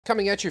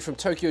Coming at you from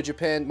Tokyo,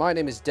 Japan, my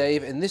name is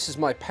Dave, and this is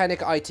my Panic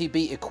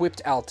ITB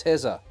equipped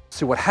Altezza.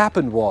 So what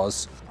happened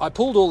was, I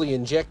pulled all the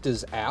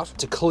injectors out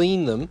to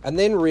clean them, and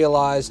then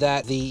realized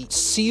that the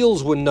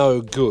seals were no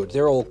good.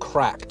 They're all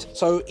cracked.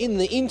 So in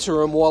the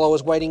interim, while I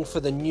was waiting for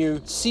the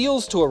new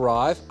seals to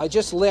arrive, I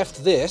just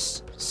left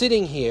this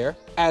sitting here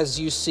as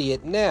you see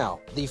it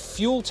now. The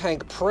fuel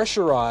tank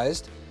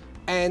pressurized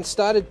and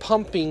started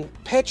pumping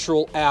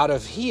petrol out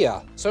of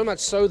here. So much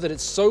so that it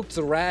soaked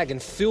the rag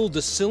and filled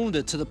the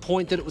cylinder to the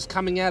point that it was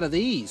coming out of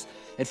these.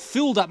 It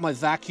filled up my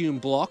vacuum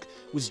block,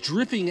 was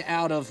dripping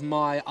out of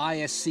my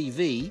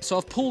ISCV, so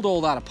I've pulled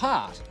all that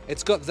apart.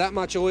 It's got that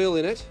much oil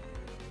in it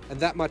and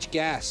that much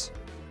gas.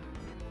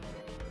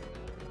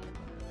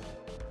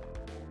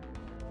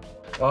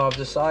 I've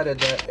decided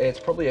that it's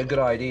probably a good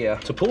idea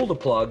to pull the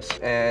plugs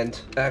and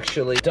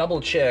actually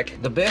double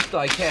check the best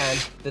I can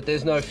that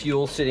there's no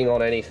fuel sitting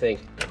on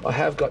anything. I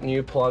have got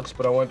new plugs,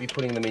 but I won't be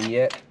putting them in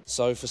yet.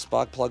 So for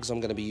spark plugs,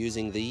 I'm going to be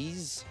using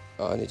these.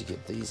 I need to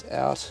get these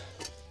out.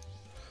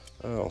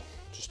 Oh,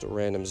 just a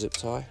random zip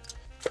tie.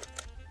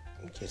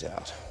 Get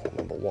out.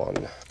 Number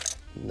 1,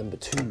 number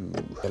 2,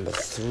 number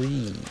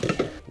 3,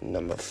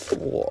 number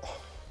 4.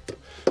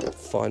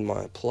 Find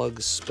my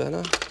plug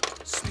spanner.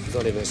 It's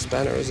not even a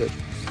spanner, is it?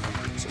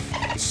 It's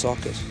a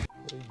socket.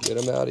 Get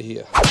them out of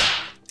here.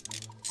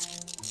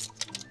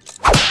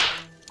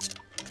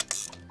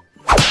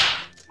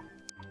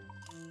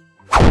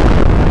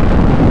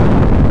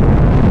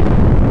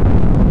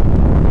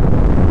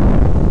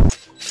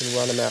 Can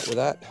run them out with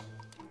that.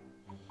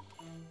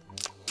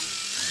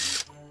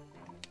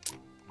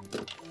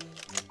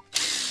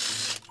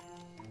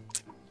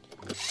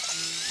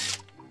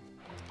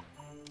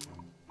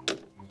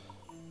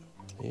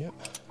 Yep.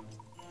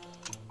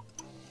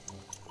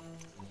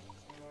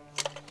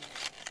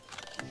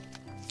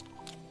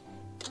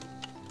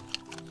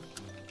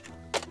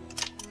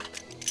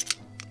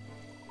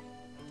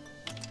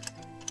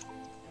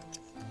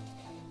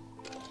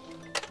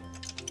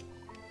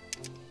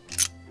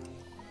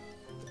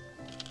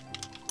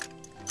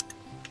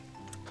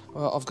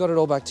 Well, I've got it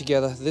all back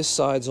together. This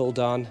side's all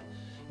done.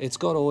 It's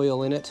got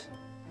oil in it.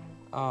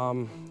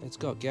 It's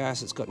got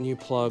gas, it's got new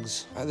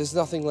plugs. There's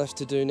nothing left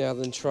to do now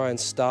than try and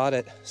start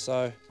it.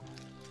 So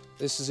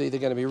this is either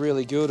going to be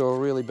really good or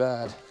really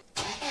bad.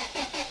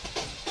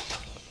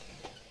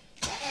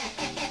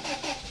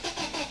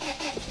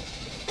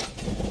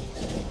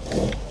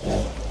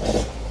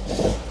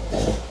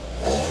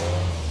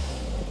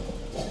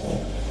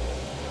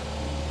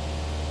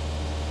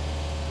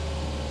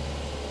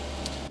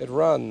 It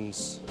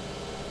runs.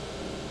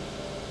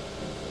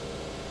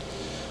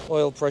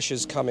 Oil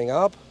pressure's coming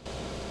up.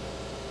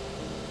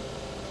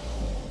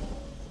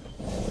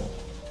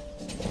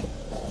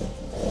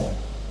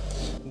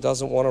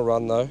 Doesn't want to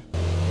run though.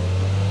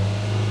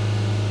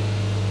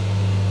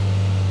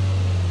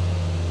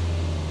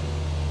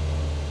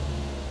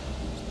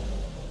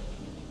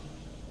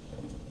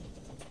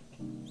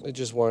 It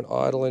just won't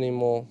idle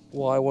anymore.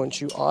 Why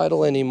won't you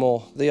idle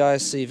anymore? The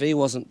ISCV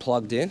wasn't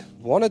plugged in.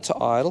 Wanted to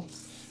idle,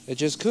 it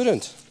just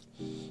couldn't.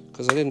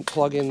 Because I didn't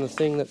plug in the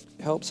thing that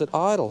helps it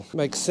idle.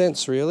 Makes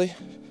sense really,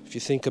 if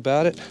you think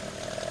about it.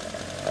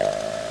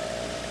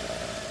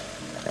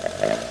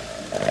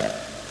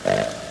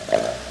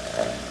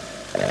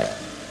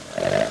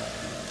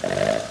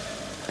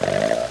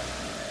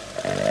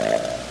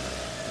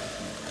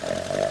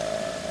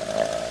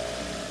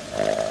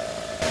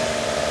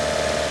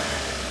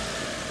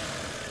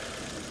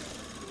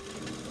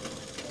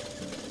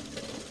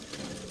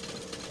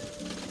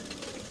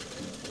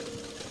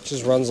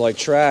 Just runs like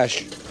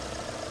trash.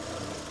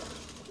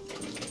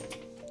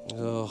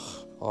 Ugh,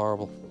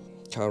 horrible.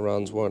 Car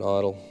runs, won't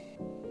idle.